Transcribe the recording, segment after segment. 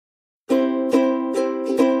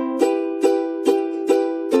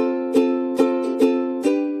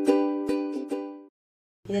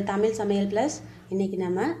இது தமிழ் சமையல் ப்ளஸ். இன்றைக்கி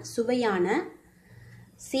நம்ம சுவையான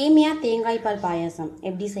சேமியா தேங்காய்பால் பாயாசம்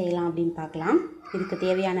எப்படி செய்யலாம் அப்படின்னு பார்க்கலாம். இதுக்கு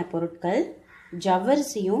தேவையான பொருட்கள்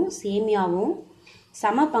ஜவ்வரிசியும் சேமியாவும்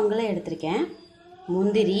சம பங்கில் எடுத்திருக்கேன்.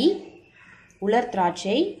 முந்திரி, உலர்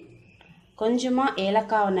திராட்சை, கொஞ்சமாக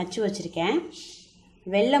ஏலக்காய் நச்சு வச்சுருக்கேன்.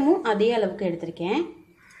 வெல்லமும் அதே அளவுக்கு எடுத்திருக்கேன்.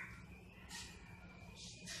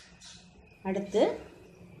 அடுத்து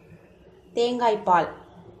தேங்காய் பால்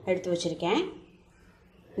எடுத்து வச்சுருக்கேன்,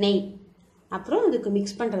 நெய், அப்புறம் இதுக்கு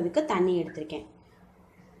மிக்ஸ் பண்ணுறதுக்கு தண்ணி எடுத்திருக்கேன்.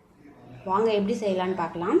 வாங்க எப்படி செய்யலான்னு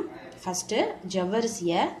பார்க்கலாம். ஃபஸ்ட்டு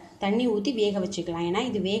ஜவ்வரிசியை தண்ணி ஊற்றி வேக வச்சுக்கலாம். ஏன்னா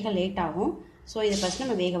இது வேக லேட் ஆகும். ஸோ இதை ஃபஸ்ட்டு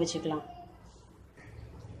நம்ம வேக வச்சுக்கலாம்.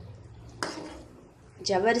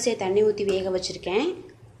 ஜவ்வரிசியை தண்ணி ஊற்றி வேக வச்சுருக்கேன்.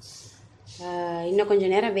 இன்னும்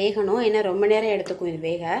கொஞ்சம் நேரம் வேகணும், ஏன்னா ரொம்ப நேரம் எடுத்துக்கும் இது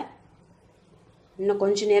வேக. இன்னும்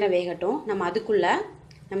கொஞ்சம் நேரம் வேகட்டும். நம்ம அதுக்குள்ளே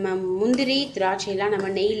நம்ம முந்திரி திராட்சையெல்லாம் நம்ம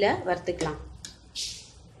நெய்யில் வறுத்துக்கலாம்.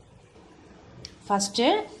 ஃபஸ்ட்டு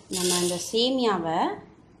நம்ம அந்த சேமியாவை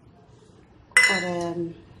ஒரு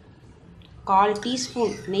 1/4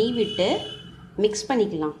 டீஸ்பூன் நெய் விட்டு மிக்ஸ்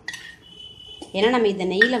பண்ணிக்கலாம். ஏன்னா நம்ம இதை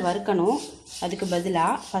நெய்யில் வறுக்கணும். அதுக்கு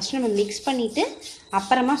பதிலாக ஃபஸ்ட்டு நம்ம மிக்ஸ் பண்ணிவிட்டு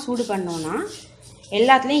அப்புறமா சூடு பண்ணோன்னா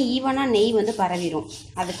எல்லாத்துலேயும் ஈவனாக நெய் வந்து பரவிடும்.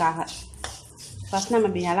 அதுக்காக ஃபஸ்ட் நம்ம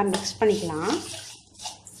இப்படி நல்லா மிக்ஸ் பண்ணிக்கலாம்.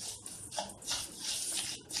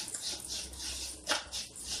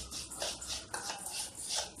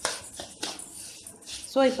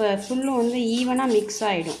 ஸோ இப்போ ஃபுல்லும் வந்து ஈவனாக மிக்ஸ்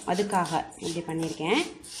ஆகிடும். அதுக்காக இப்படி பண்ணியிருக்கேன்.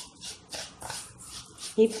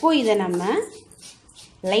 இப்போது இதை நம்ம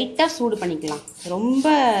லைட்டாக சூடு பண்ணிக்கலாம். ரொம்ப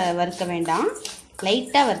வறுக்க வேண்டாம்,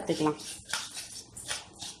 லைட்டாக வறுத்துக்கலாம்.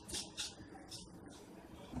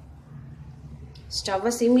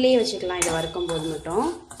 ஸ்டவ்வை சிம்லேயே வச்சுக்கலாம் இதை வறுக்கும் போது மட்டும்.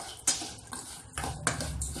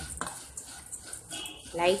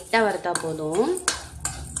 லைட்டாக வறுத்தா போதும்.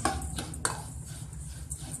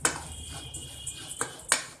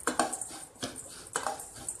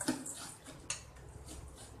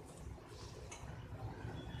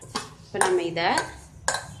 இப்போ நம்ம இதை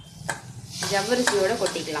ஜவ்வரிசியோடு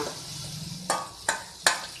கொட்டிக்கலாம்.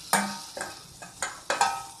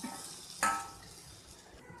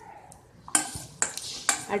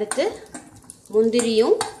 அடுத்து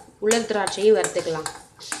முந்திரியும் உலர் திராட்சையும் வறுத்துக்கலாம்.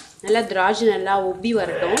 நல்லா திராட்சை நல்லா உப்பி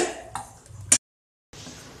வரட்டும்.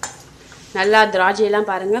 நல்லா திராட்சையெல்லாம்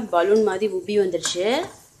பாருங்கள் பலூன் மாதிரி உப்பி வந்துடுச்சு.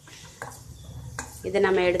 இதை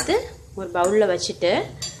நம்ம எடுத்து ஒரு பவுலில் வச்சுட்டு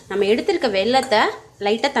நம்ம எடுத்துருக்க வெல்லத்தை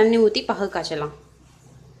லைட்டாக தண்ணி ஊற்றி பகு காய்ச்சலாம்.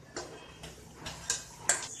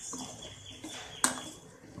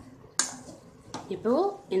 இப்போது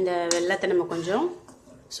இந்த வெல்லத்தை நம்ம கொஞ்சம்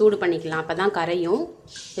சூடு பண்ணிக்கலாம். அப்போ தான் கரையும்.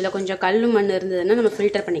 இதில் கொஞ்சம் கல் மண் இருந்ததுன்னா நம்ம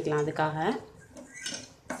ஃபில்டர் பண்ணிக்கலாம். அதுக்காக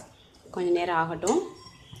கொஞ்சம் நேரம் ஆகட்டும்.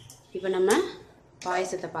 இப்போ நம்ம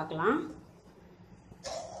பாயசத்தை பார்க்கலாம்.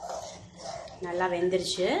 நல்லா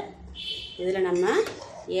வெந்துருச்சு. இதில் நம்ம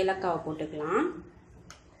ஏலக்காவை போட்டுக்கலாம்.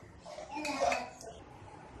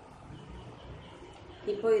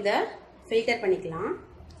 இப்போ இதை ஃபில்டர் பண்ணிக்கலாம்.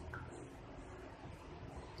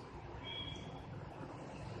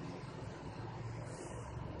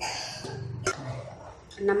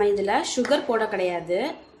 நம்ம இதில் சுகர் போட கிடையாது.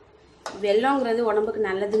 வெல்லங்கிறது உடம்புக்கு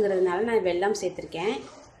நல்லதுங்கிறதுனால நான் வெல்லம் சேர்த்துருக்கேன்.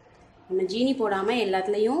 நம்ம ஜீனி போடாமல்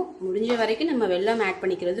எல்லாத்துலேயும் முடிஞ்ச வரைக்கும் நம்ம வெல்லம் ஆட்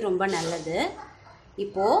பண்ணிக்கிறது ரொம்ப நல்லது.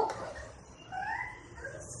 இப்போது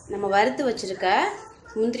நம்ம வறுத்து வச்சுருக்க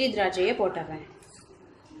முந்திரி திராட்சையை போட்டுறேன்.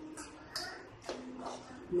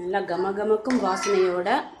 நல்லா கமகமக்கும் வாசனையோட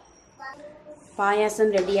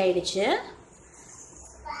பாயாசம் ரெடி ஆயிடுச்சு.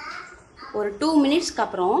 ஒரு 2 மினிட்ஸ்க்கு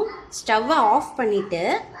அப்புறம் ஸ்டவ்வை ஆஃப் பண்ணிவிட்டு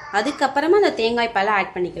அதுக்கப்புறமா அந்த தேங்காய் பாலை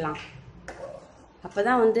ஆட் பண்ணிக்கலாம். அப்போ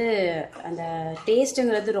தான் வந்து அந்த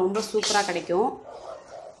டேஸ்ட்டுங்கிறது ரொம்ப சூப்பராக கிடைக்கும்.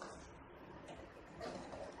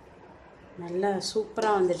 நல்லா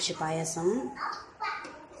சூப்பராக வந்துடுச்சு பாயாசம்.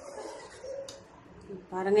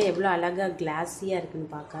 பாருங்கள் எவ்வளோ அழகாக கிளாஸியாக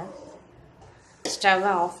இருக்குன்னு பார்க்க.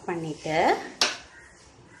 ஸ்டவ்வை ஆஃப் பண்ணிவிட்டு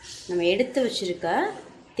நம்ம எடுத்து வச்சுருக்க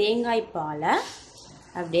தேங்காய் பாலை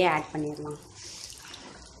அப்படியே ஆட் பண்ணிடலாம்.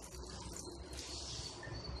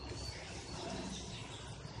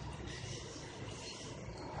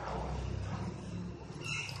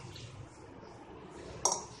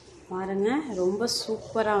 பாருங்க ரொம்ப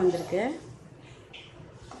சூப்பராக வந்திருக்கு.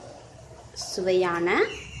 சுவையான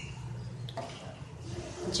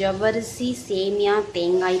ஜவ்வரிசி சேமியா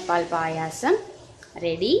தேங்காய் பால் பாயாசம்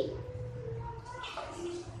ரெடி.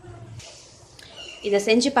 இதை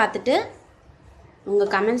செஞ்சு பார்த்துட்டு உங்கள்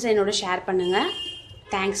கமெண்ட்ஸ் என்னோட ஷேர் பண்ணுங்கள்.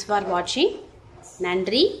 தேங்க்ஸ் ஃபார் வாட்சிங்.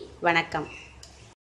 நன்றி, வணக்கம்.